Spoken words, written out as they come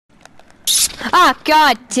Ah,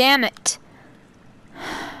 god damn it.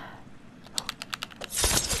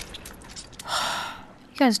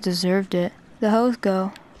 You guys deserved it. The hose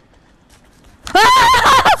go.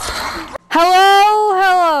 Hello,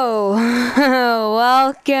 hello.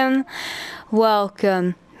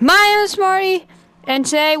 welcome. My name is Marty, and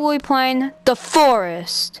today we'll be playing The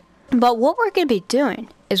Forest. But what we're going to be doing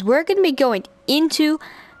is we're going to be going into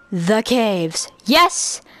the caves.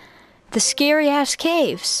 Yes, the scary ass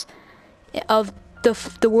caves of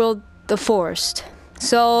the world, the forest.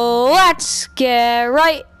 So let's get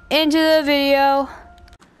right into the video.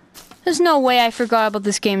 There's no way I forgot about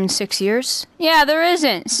this game in 6 years. Yeah, there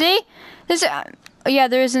isn't. See? Yeah,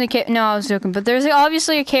 there isn't a cave. No, I was joking. But there's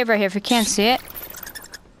obviously a cave right here if you can't see it.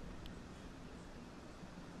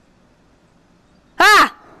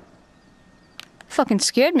 Ah! Fucking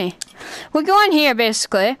scared me. We're going here,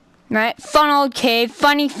 basically. Right? Fun old cave.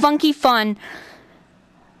 Funny, funky fun.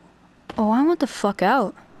 Oh, I want the fuck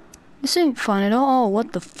out. This ain't fun at all. Oh,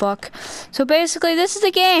 what the fuck? So basically, this is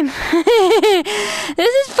the game. This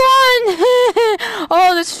is fun.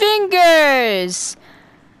 Oh, there's fingers.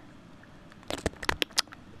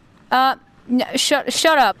 No,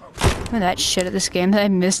 shut up. Look at that shit at this game. I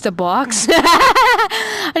missed a box.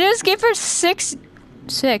 I just escaped for six,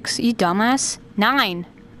 you dumbass. 9.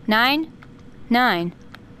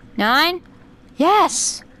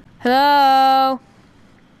 Yes. Hello.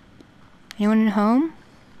 Anyone at home?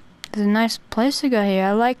 There's a nice place to go here.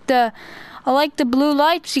 I like the blue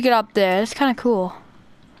lights you get up there. That's kind of cool.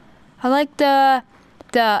 I like the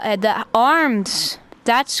arms.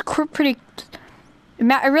 That's pretty.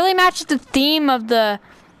 It really matches the theme of the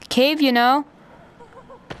cave, you know.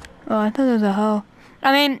 Oh, I thought there was a hoe.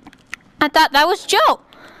 I mean, I thought that was Joe.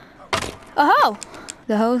 A hoe.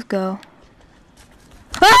 The hoes go.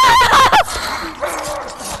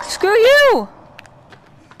 Screw you.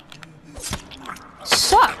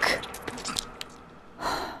 Suck.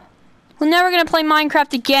 We're never gonna play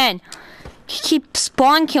Minecraft again. You keep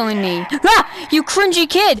spawn killing me. Ah, you cringy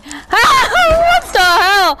kid. Ah, what the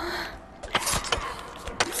hell?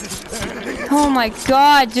 Oh my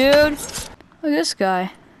god, dude. Look at this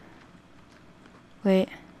guy. Wait,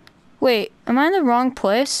 am I in the wrong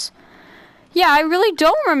place? Yeah, I really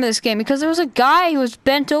don't remember this game because there was a guy who was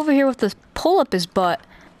bent over here with a pole up his butt.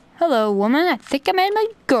 Hello, woman. I think I made my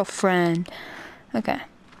girlfriend. Okay.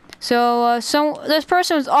 So this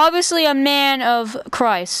person was obviously a man of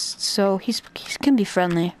Christ, so he's can be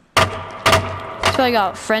friendly. So I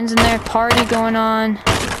got friends in there, party going on,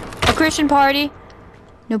 a Christian party.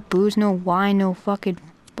 No booze, no wine, no fucking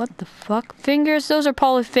what the fuck? Fingers? Those are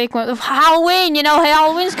probably fake ones. Halloween, you know,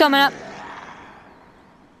 Halloween's coming up.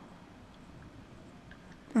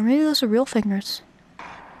 Or maybe those are real fingers.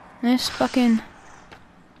 Nice fucking.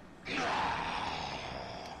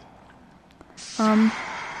 I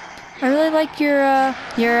really like your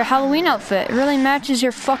Halloween outfit. It really matches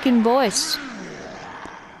your fucking voice.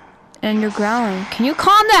 And your growling. Can you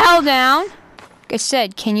calm the hell down? Like I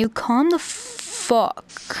said, can you calm the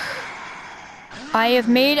fuck? I have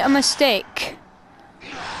made a mistake.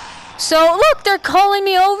 So, look, they're calling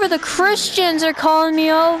me over. The Christians are calling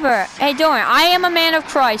me over. Hey, don't worry. I am a man of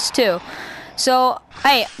Christ, too. So,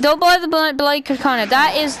 hey, don't believe the bloody kakana.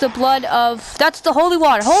 That is the blood of... That's the holy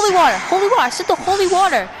water. Holy water. Holy water. I said the holy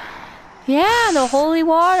water. Yeah, the holy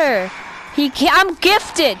water. I'm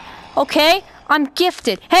gifted. Okay? I'm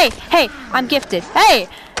gifted. Hey, I'm gifted. Hey,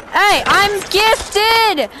 I'm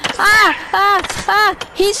gifted.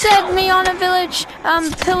 He sent me on a village,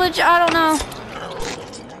 pillage, I don't know.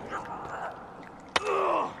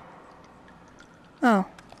 Oh.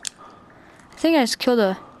 I think I just killed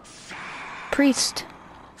a priest.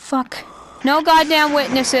 Fuck. No goddamn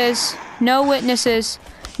witnesses. No witnesses.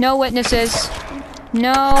 No witnesses.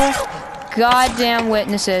 No goddamn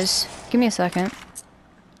witnesses. Give me a second.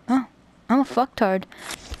 Oh, I'm a fucktard.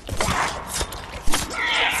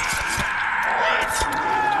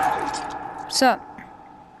 What's up?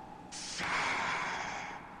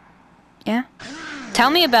 Yeah?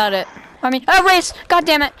 Tell me about it. I mean, race! God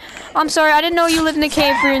damn it! I'm sorry, I didn't know you lived in a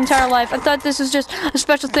cave for your entire life. I thought this was just a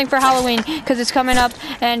special thing for Halloween, because it's coming up,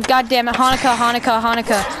 and god damn it, Hanukkah.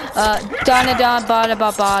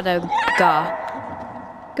 Dana-da-ba-da-ba-ba-da-ga.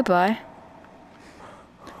 Goodbye.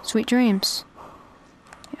 Sweet dreams.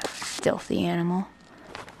 You filthy animal.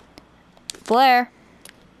 Flare.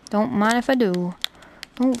 Don't mind if I do.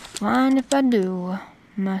 Don't mind if I do.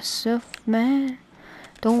 Myself, man.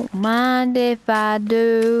 Don't mind if I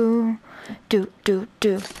do. Do.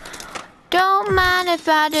 Don't mind if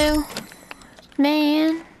I do.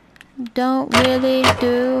 Man. Don't really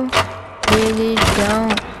do. Really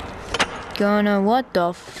don't. gonna... What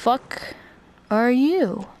the fuck are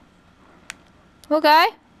you? Okay.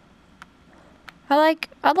 I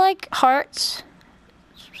like hearts.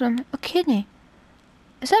 A kidney.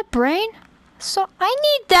 Is that brain? So I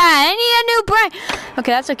need that. I need a new brain.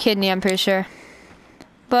 Okay, that's a kidney, I'm pretty sure.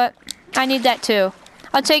 But I need that too.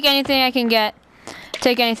 I'll take anything I can get.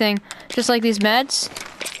 Take anything. Just like these meds.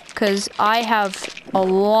 Because I have a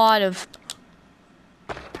lot of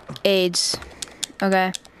AIDS.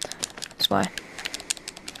 Okay. That's why.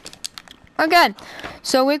 Okay.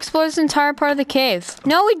 So we explored this entire part of the cave.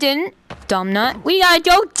 No, we didn't. Dumb nut. We gotta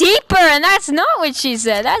go deeper, and that's not what she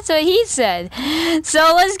said. That's what he said.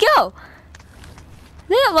 So let's go.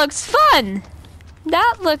 That looks fun.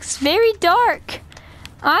 That looks very dark.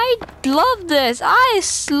 I love this. I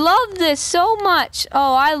love this so much.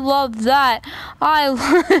 Oh, I love that.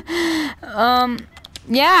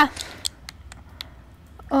 Yeah.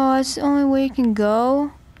 Oh, that's the only way you can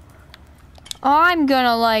go. I'm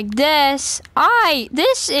gonna like this.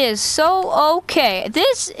 This is so okay.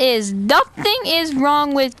 Nothing is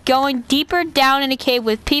wrong with going deeper down in a cave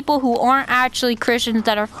with people who aren't actually Christians,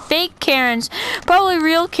 that are fake Karens, probably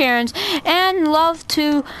real Karens, and love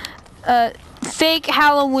to, fake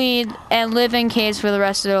Halloween and live in caves for the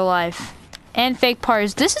rest of their life. And fake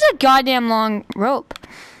parties. This is a goddamn long rope.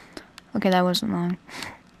 Okay, that wasn't long.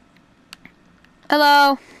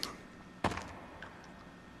 Hello.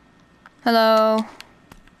 Hello.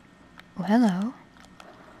 Oh, hello.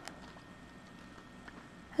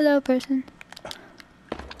 Hello, person.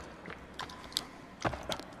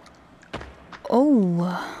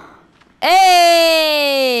 Oh.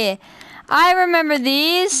 Hey! I remember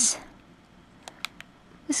these.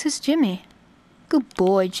 This is Jimmy. Good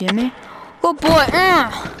boy, Jimmy. Good boy.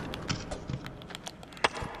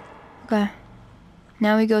 Okay.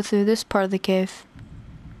 Now we go through this part of the cave.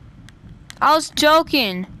 I was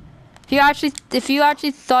joking. If you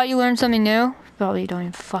actually thought you learned something new, probably don't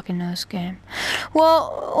even fucking know this game.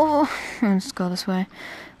 Well, let's go this way.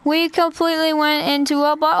 We completely went into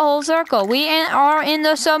a butthole circle. We are in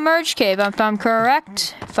the submerged cave, if I'm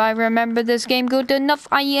correct. If I remember this game good enough,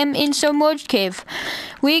 I am in submerged cave.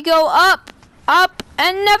 We go up, up,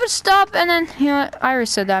 and never stop, and then, you know what, I already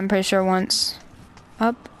said that, I'm pretty sure, once.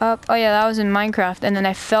 Up, up, oh yeah, that was in Minecraft, and then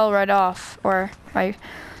I fell right off,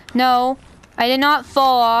 no, I did not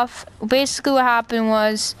fall off. Basically what happened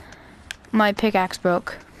was, my pickaxe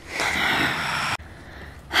broke.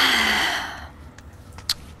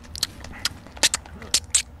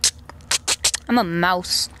 I'm a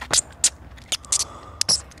mouse.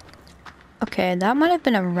 Okay, that might have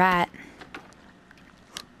been a rat.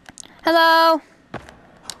 Hello?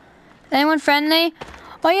 Anyone friendly?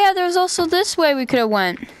 Oh yeah, there's also this way we could have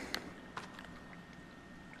went.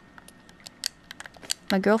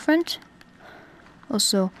 My girlfriend?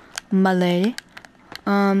 Also, my lady.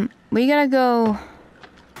 We gotta go...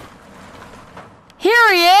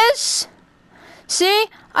 Here he is! See?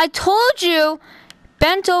 I told you!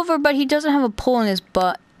 Bent over, but he doesn't have a pole in his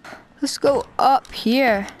butt. Let's go up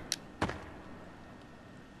here.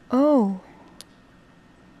 Oh.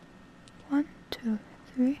 1, 2,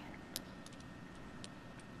 3.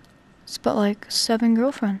 It's about like 7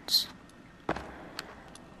 girlfriends.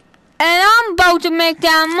 And I'm about to make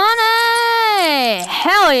that money!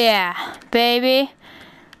 Hell yeah, baby.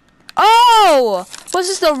 Oh! Was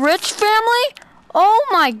this the rich family? Oh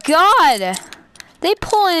my god! They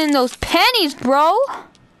pulling in those pennies, bro!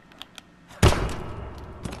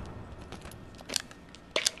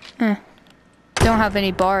 Don't have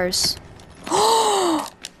any bars.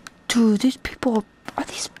 Dude, these people... Are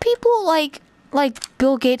these people like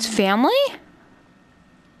Bill Gates' family?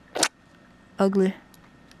 Ugly.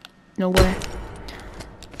 No way.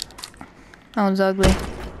 That one's ugly.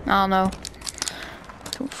 I don't know.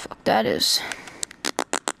 What the fuck that is.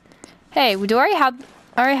 Hey, do I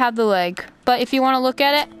already have the leg. But if you want to look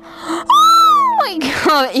at it... Oh my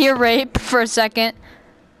god, ear rape for a second.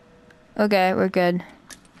 Okay, we're good.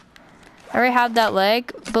 I already have that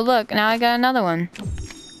leg, but look, now I got another one.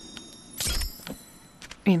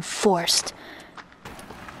 Reinforced.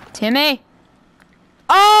 Timmy!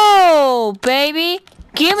 Oh, baby!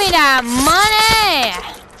 Give me that money!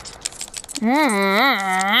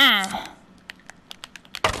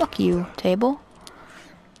 Fuck you, table.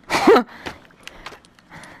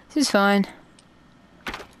 This is fine.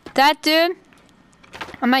 That dude,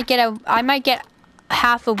 I might get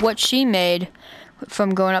half of what she made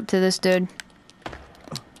from going up to this dude.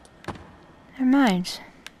 Never mind.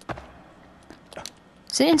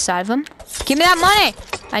 Is it inside of him? Give me that money!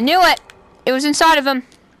 I knew it! It was inside of him.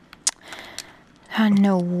 I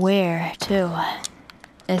know where, too.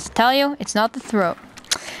 Let's tell you, it's not the throat.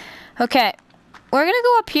 Okay. we're gonna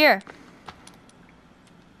go up here.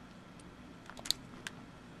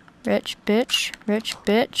 Rich bitch, rich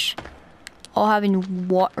bitch. All having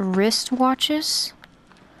wrist watches.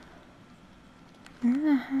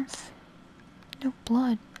 No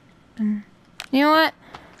blood. You know what?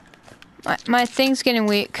 My thing's getting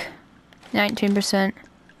weak. 19%. You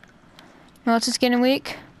know what's just getting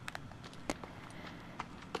weak?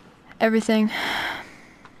 Everything.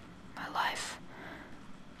 My life.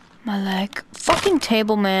 My leg. Fucking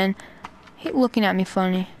table, man. Hate looking at me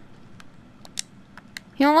funny.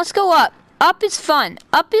 You know, let's go up. Up is fun.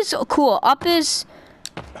 Up is cool. Up is...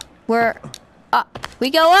 We're up. We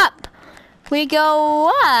go up. We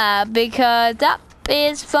go up because up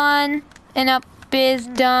is fun and up is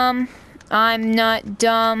dumb. I'm not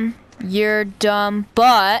dumb. You're dumb.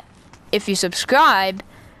 But if you subscribe,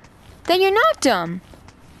 then you're not dumb.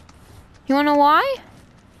 You wanna know why?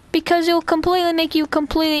 Because it will completely make you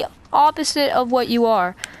completely opposite of what you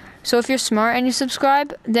are. So if you're smart and you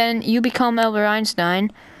subscribe, then you become Albert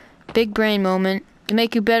Einstein. Big brain moment. To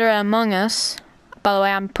make you better at Among Us. By the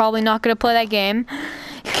way, I'm probably not gonna play that game.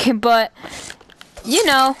 But, you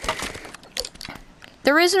know,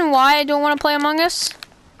 the reason why I don't want to play Among Us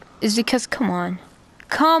is because, come on.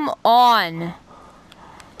 Come on!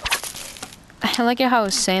 I like it how I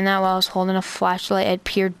was saying that while I was holding a flashlight at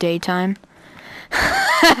pure daytime.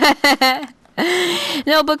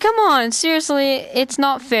 No, but come on, seriously, it's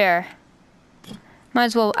not fair. Might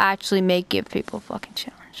as well actually give people a fucking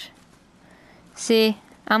challenge. See,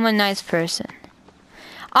 I'm a nice person.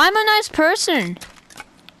 I'm a nice person!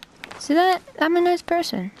 See that? I'm a nice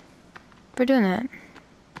person for doing that.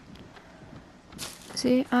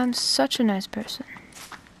 See, I'm such a nice person.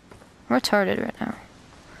 I'm retarded right now.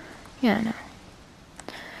 Yeah, I know.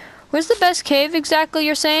 Where's the best cave exactly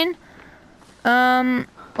you're saying? Well,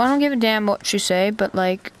 I don't give a damn what you say, but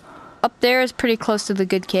like, up there is pretty close to the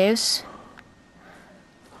good caves.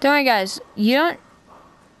 Don't worry, guys. You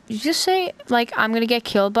just say, like, I'm gonna get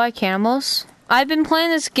killed by cannibals. I've been playing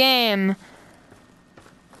this game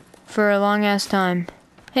for a long ass time.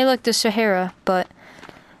 Hey, look, there's Sahara, but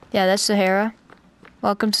yeah, that's Sahara.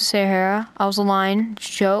 Welcome to Sahara. I was lying.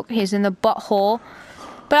 Joke. He's in the butthole.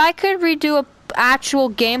 But I could redo a actual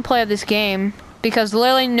gameplay of this game because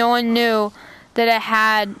literally no one knew that it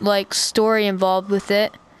had like story involved with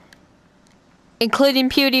it, including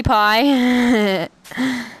PewDiePie.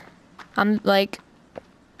 I'm like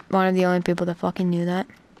one of the only people that fucking knew that.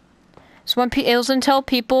 So when it was until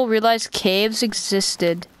people realized caves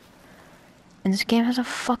existed. And this game has a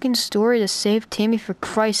fucking story to save Timmy, for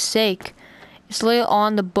Christ's sake. It's literally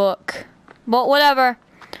on the book. But whatever.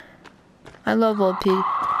 I love old P. You're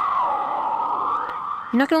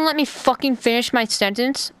not gonna let me fucking finish my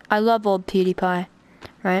sentence? I love old PewDiePie.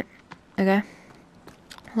 Right? Okay?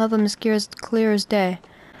 I love him as clear as day.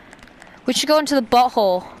 We should go into the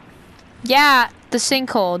butthole. Yeah, the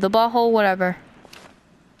sinkhole, the butthole, whatever.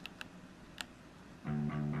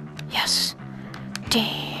 Yes.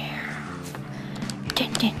 Damn.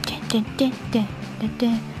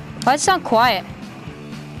 Why does it sound quiet?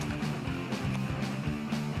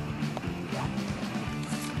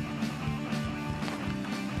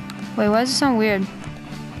 Wait, why does it sound weird?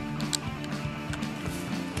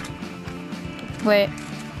 Wait.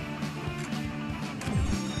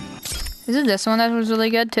 Is it this one that was really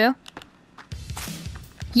good too?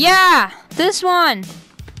 Yeah! This one!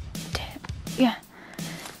 Yeah.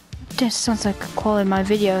 This sounds like the quality of my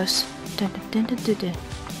videos.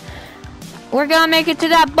 We're gonna make it to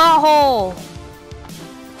that butthole!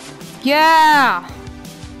 Yeah!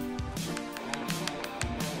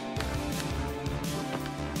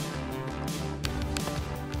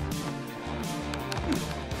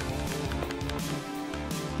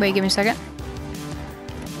 Wait, give me a second.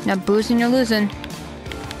 Now boozing, you're losing.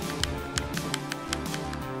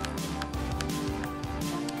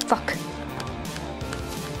 Fuck.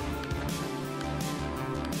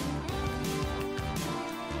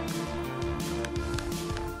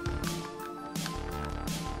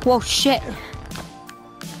 Whoa, shit.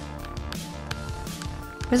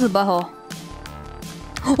 Where's the butthole?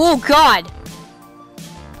 Oh, God!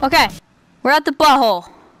 Okay, we're at the butthole.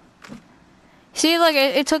 See, like,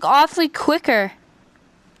 it took awfully quicker.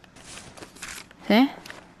 See?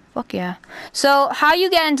 Fuck yeah. So, how you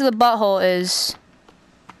get into the butthole is...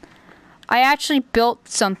 I actually built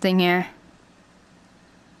something here.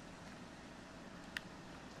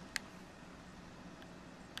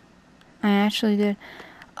 I actually did.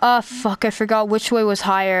 Oh, fuck, I forgot which way was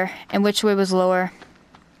higher and which way was lower.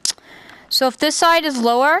 So if this side is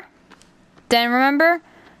lower, then remember,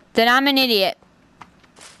 then I'm an idiot.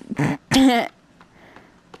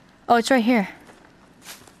 Oh, it's right here.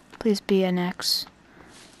 Please be an X.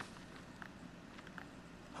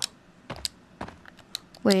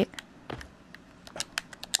 Wait.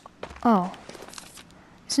 Oh.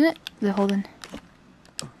 Isn't it? They're holding.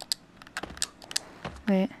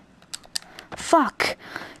 Wait. Fuck!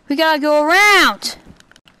 We gotta go around!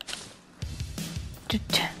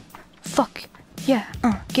 Fuck. Yeah,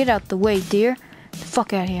 get out the way, dear.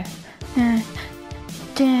 Fuck out of here.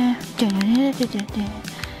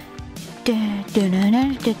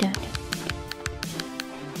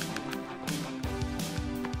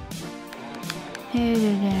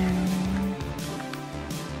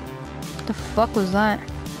 What the fuck was that?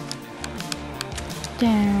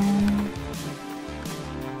 Down.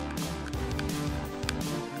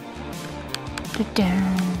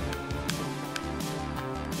 Down.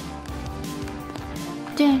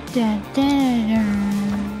 Dun, dun, dun,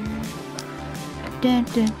 dun. Dun,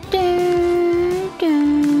 dun, dun,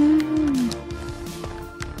 dun.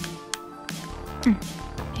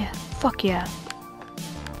 Yeah, fuck yeah.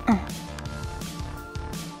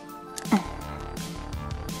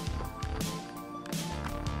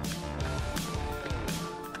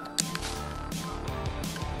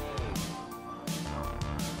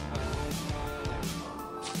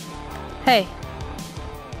 Hey.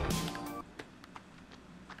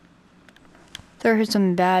 There is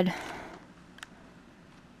something bad.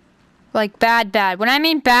 Like bad. When I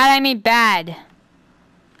mean bad, I mean bad.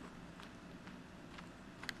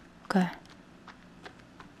 Okay.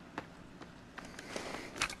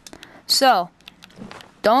 So,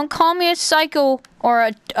 don't call me a psycho or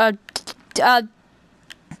a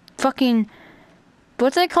fucking,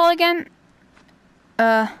 what's it called again?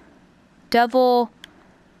 Devil,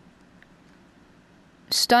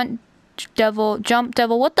 stunt devil, jump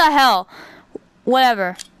devil, what the hell?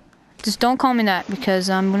 Whatever. Just don't call me that, because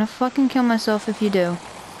I'm gonna fucking kill myself if you do.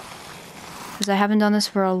 Because I haven't done this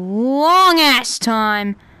for a long ass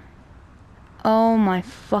time. Oh my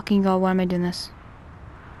fucking god, why am I doing this?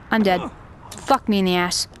 I'm dead. Fuck me in the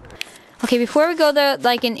ass. Okay, before we go there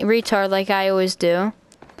like in retard like I always do,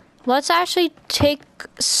 let's actually take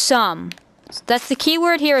some. That's the key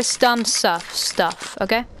word here is some stuff,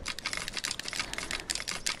 okay?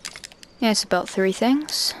 Yeah, it's about 3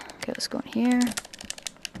 things. Okay, let's go in here.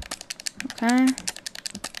 Okay.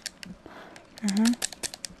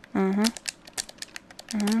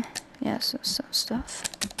 Yeah, so stuff.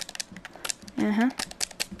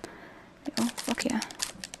 Oh, fuck yeah.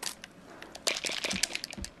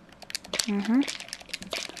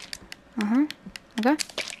 Okay.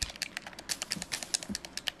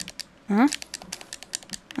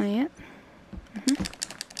 Oh, yeah.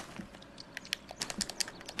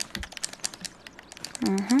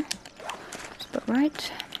 That's about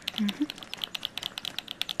right.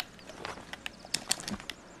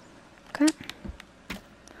 Okay.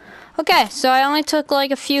 Okay, so I only took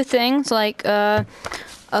like a few things, like a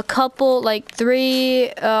couple, like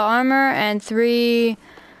 3 armor and 3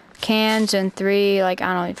 cans and 3, like,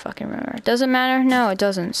 I don't even fucking remember. Doesn't matter? No, it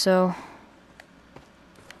doesn't, so.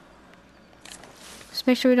 Just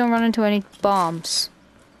make sure we don't run into any bombs.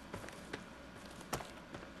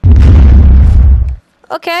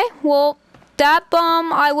 Okay, well, that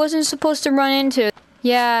bomb I wasn't supposed to run into.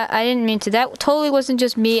 Yeah, I didn't mean to. That totally wasn't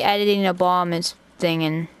just me editing a bomb and thing,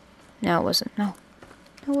 and no, it wasn't. No.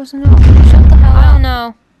 It wasn't. No. Shut the hell up. I don't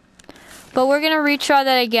know. But we're gonna retry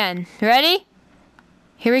that again. Ready?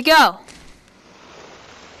 Here we go.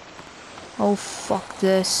 Oh, fuck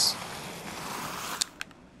this.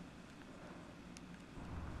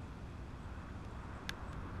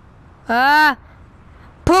 Ah!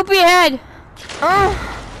 Poopy head!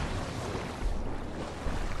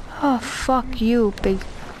 Oh, fuck you, big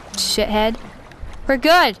shithead. We're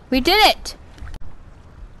good. We did it!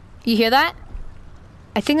 You hear that?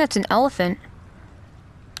 I think that's an elephant.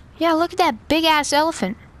 Yeah, look at that big-ass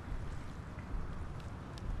elephant.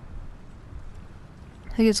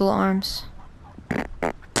 Look at his little arms.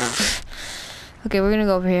 Okay, we're gonna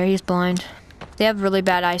go over here. He's blind. They have really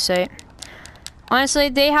bad eyesight. Honestly,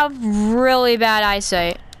 they have really bad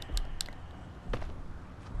eyesight.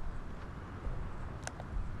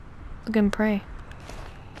 Look at him pray.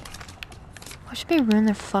 Why should they ruin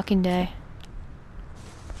their fucking day?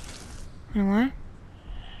 You know why?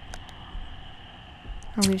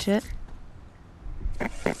 Holy shit.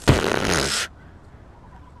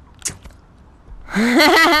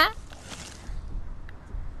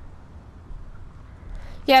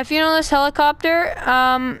 Yeah, if you know this helicopter,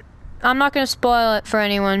 I'm not gonna spoil it for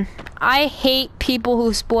anyone. I hate people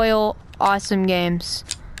who spoil awesome games.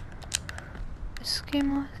 This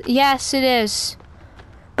game, yes, it is.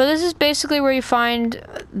 But this is basically where you find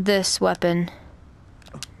this weapon.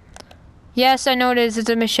 Yes, I know it is. It's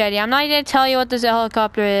a machete. I'm not gonna tell you what this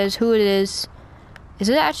helicopter is, who it is. Is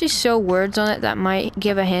it actually show words on it that might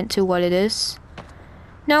give a hint to what it is?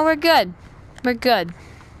 No, we're good. We're good.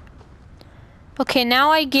 Okay, now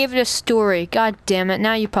I gave it a story. God damn it.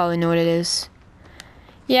 Now you probably know what it is.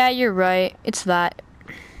 Yeah, you're right. It's that.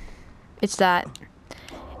 It's that.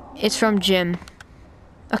 It's from Jim.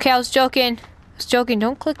 Okay, I was joking. I was joking.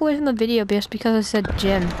 Don't click away from the video just because I said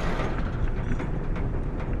Jim.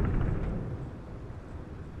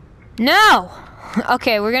 No!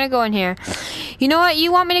 Okay, we're gonna go in here. You know what?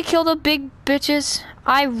 You want me to kill the big bitches?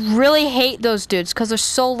 I really hate those dudes because they're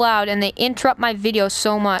so loud and they interrupt my video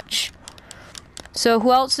so much. So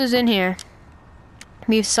who else is in here?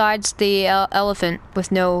 Besides the elephant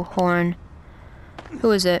with no horn.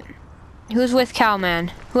 Who is it? Who's with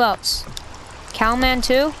Cowman? Who else? Cowman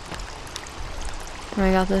too? Oh,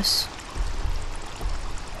 I got this.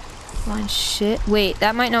 Fine shit. Wait,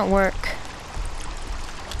 that might not work.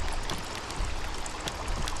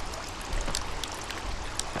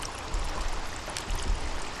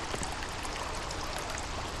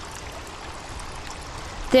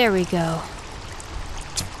 There we go.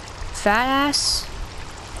 Fat ass.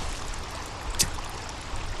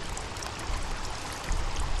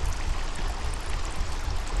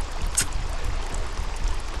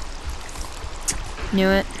 Knew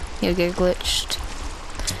it. He'll get glitched.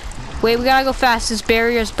 Wait, we gotta go fast. This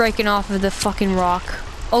barrier's breaking off of the fucking rock.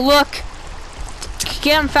 Oh, look!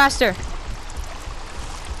 Get him faster!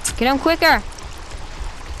 Get him quicker!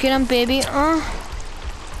 Get him, baby.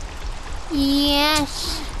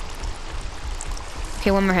 Yes!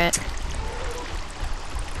 Okay, one more hit.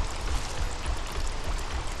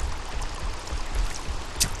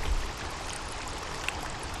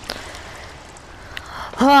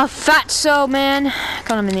 Oh, fatso, man.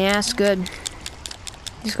 Got him in the ass good.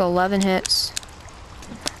 He's got 11 hits.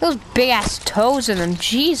 Those big ass toes in them,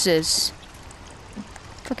 Jesus.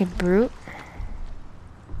 Fucking brute.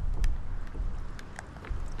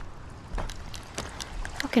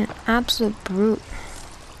 Fucking absolute brute.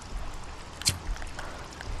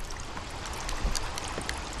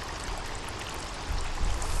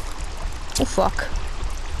 Oh fuck.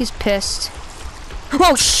 He's pissed.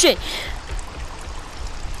 Oh shit!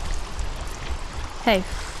 Hey.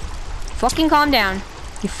 Fucking calm down,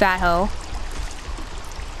 you fat hoe.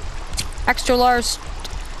 Extra large.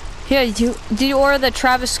 Here, did you order the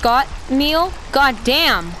Travis Scott meal? God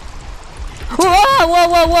damn. Whoa, whoa,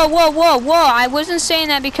 whoa, whoa, whoa, whoa, whoa. I wasn't saying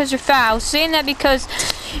that because you're fat. I was saying that because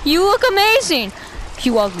you look amazing.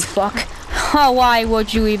 You ugly fuck. Oh, why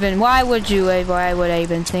would I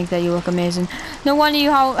even think that you look amazing? No wonder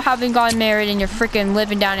you haven't gotten married and you're freaking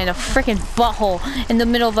living down in a freaking butthole in the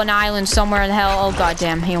middle of an island somewhere in the hell. Oh,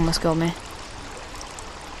 goddamn, he almost killed me.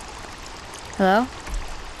 Hello?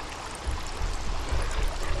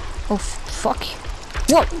 Oh, fuck.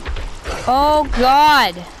 Whoa! Oh,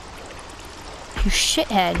 God! You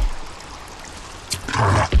shithead.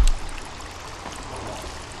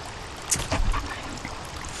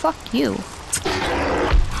 Fuck you.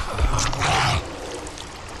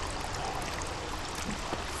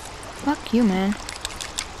 Fuck you, man.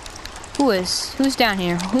 Who's down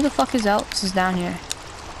here? Who the fuck else is down here?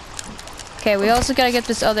 Okay, we also gotta get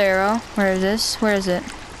this other arrow. Where is this? Where is it?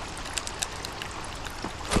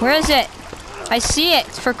 Where is it? I see it.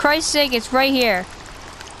 For Christ's sake, it's right here.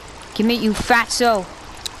 Give me, you fatso.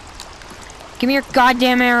 Give me your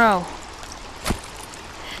goddamn arrow.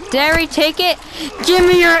 Did I already take it? Give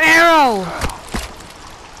me your arrow!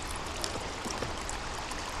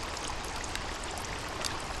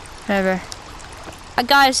 Whatever. I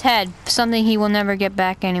got his head. Something he will never get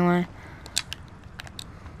back anyway.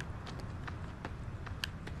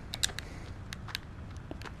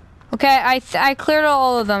 Okay, I cleared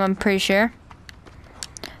all of them, I'm pretty sure.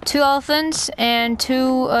 2 elephants and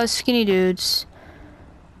 2 skinny dudes.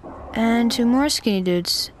 And 2 more skinny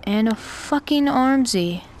dudes. And a fucking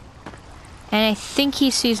armsy. And I think he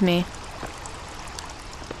sees me.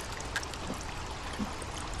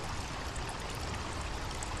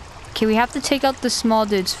 Okay, we have to take out the small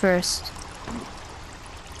dudes first.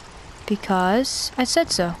 Because I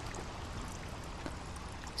said so.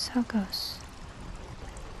 That's how it goes.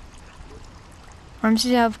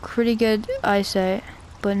 Armsies have pretty good eyesight,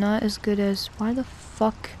 but not as good as... Why the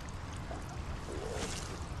fuck?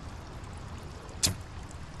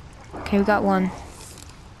 Okay, we got one.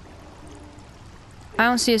 I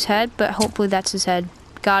don't see his head, but hopefully that's his head.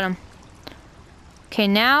 Got him. Okay,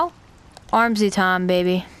 now, armsy time,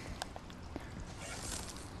 baby.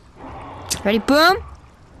 Ready? Boom!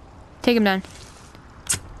 Take him down.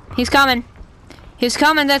 He's coming. He's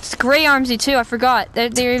coming. That's Gray Armsy too. I forgot.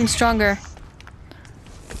 They're even stronger.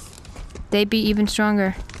 They'd be even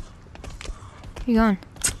stronger. Where you going?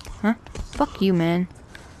 Huh? Fuck you, man.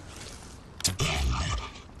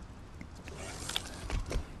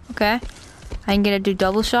 Okay. I can get to do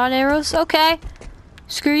double shot arrows? Okay.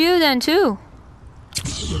 Screw you then, too.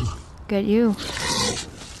 Get you.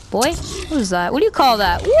 Boy? What is that? What do you call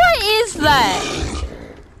that? What is that?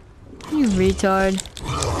 You retard.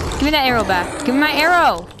 Give me that arrow back. Give me my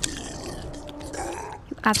arrow.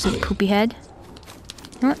 You absolute poopy head.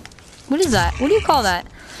 What? What is that? What do you call that?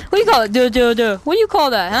 What do you call it? What do you call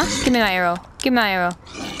that, huh? Give me my arrow. Give me my arrow.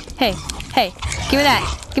 Hey. Hey. Give me that.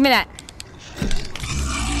 Give me that.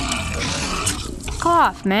 Fuck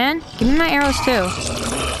off, man. Give me my arrows, too.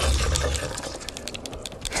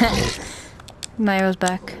 My arrows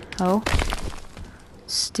back. Ho.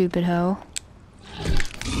 Stupid hoe.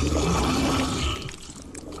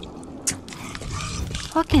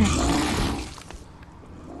 Fucking.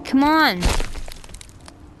 Come on.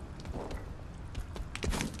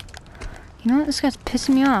 You know what? This guy's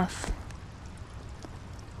pissing me off.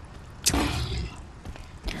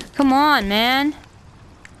 Come on, man.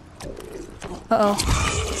 Uh-oh.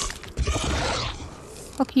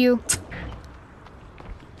 Fuck you.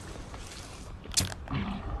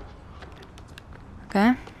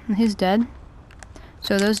 Okay. He's dead.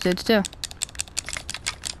 So those dudes too.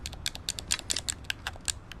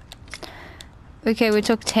 Okay, we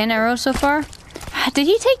took 10 arrows so far. Did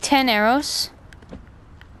he take 10 arrows?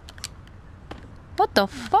 What the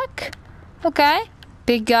fuck? Okay.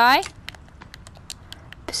 Big guy.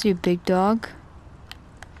 Is he a big dog?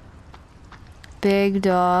 Big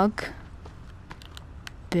dog.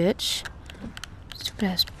 Bitch. Stupid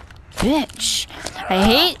ass bitch. I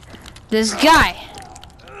hate this guy.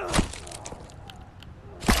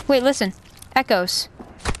 Wait, listen. Echoes.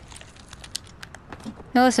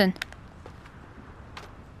 No, listen.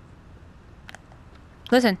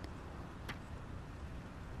 Listen.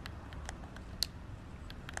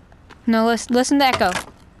 No, listen to echo.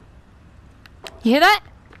 You hear that?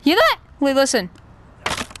 You hear that? Wait, listen.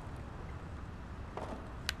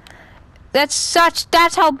 That's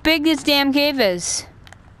how big this damn cave is.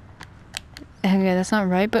 Okay, that's not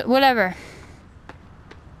right, but whatever.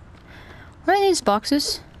 What are these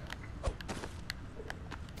boxes?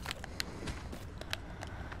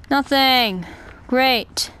 Nothing.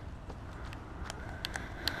 Great.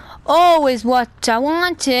 Always what I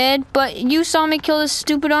wanted, but you saw me kill this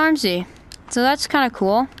stupid Armsy. So that's kind of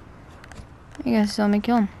cool. You guys saw me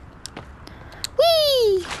kill him.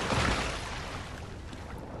 Whee!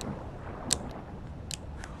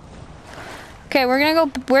 Okay, we're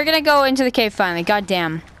gonna go into the cave finally. God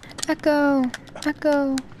damn. Echo.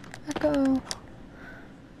 Echo. Echo.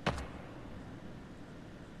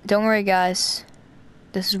 Don't worry, guys.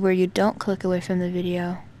 This is where you don't click away from the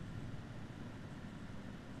video.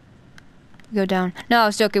 Go down. No, I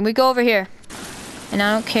was joking. We go over here. And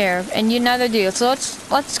I don't care. And you neither do. So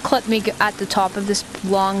let's clip me at the top of this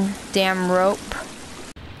long damn rope.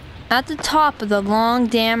 At the top of the long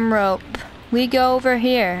damn rope. We go over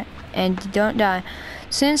here. And you don't die.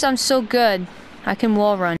 Since I'm so good, I can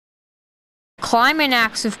wall run. Climbing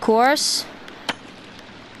axe, of course.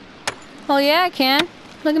 Oh yeah, I can.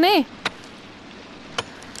 Look at me.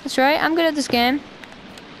 That's right, I'm good at this game.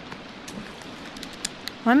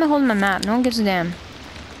 Why am I holding my map? No one gives a damn.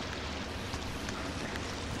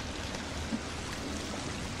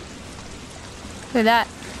 Look at that.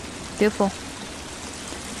 Beautiful.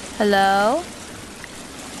 Hello?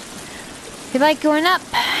 You like going up?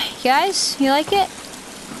 Guys, you like it?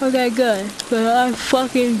 Okay, good. But I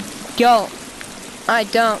fucking don't. I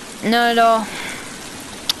don't. Not at all.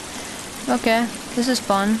 Okay, this is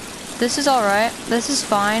fun. This is alright. This is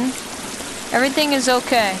fine. Everything is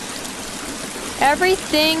okay.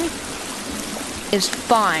 Everything is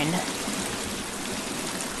fine.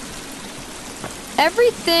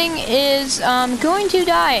 Everything is going to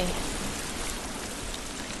die.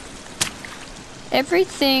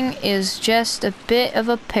 Everything is just a bit of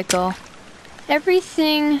a pickle.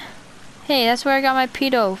 Everything... Hey, that's where I got my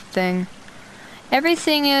pedo thing.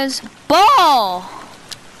 Everything is ball!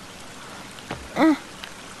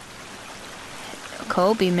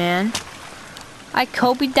 Kobe, man. I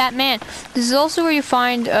Kobe'd that man. This is also where you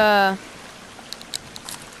find,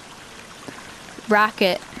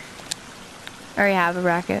 racket. I already have a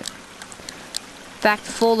racket. In fact,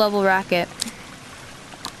 full level racket.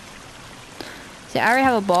 See, I already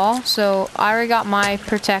have a ball, so I already got my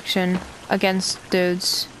protection against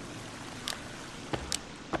dudes.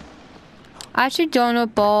 I actually don't know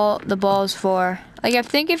what the ball is for. Like, I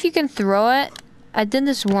think if you can throw it, I did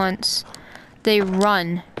this once. they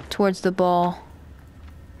run towards the ball.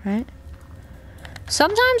 Right?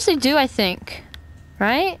 Sometimes they do, I think.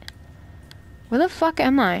 Right? Where the fuck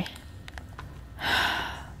am I?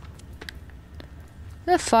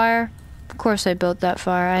 The fire. Of course I built that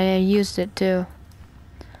fire. I used it too.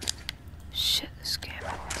 Shit, this game.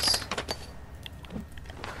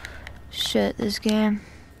 Shit, this game.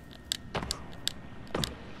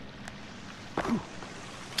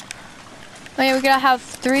 Oh yeah, we gotta have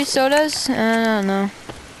 3 sodas? I don't know.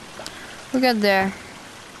 We got there.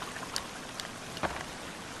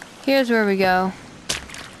 Here's where we go.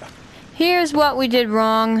 Here's what we did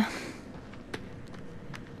wrong.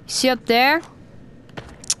 See up there?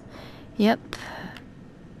 Yep.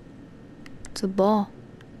 It's a ball.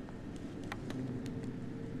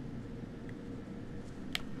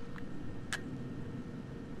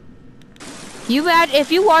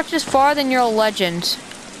 If you watch this far, then you're a legend.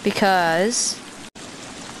 Because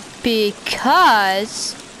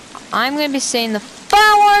I'm gonna be saying the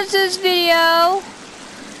final words of this video,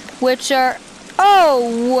 which are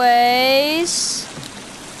always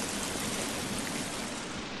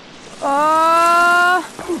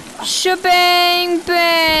shebang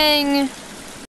bang.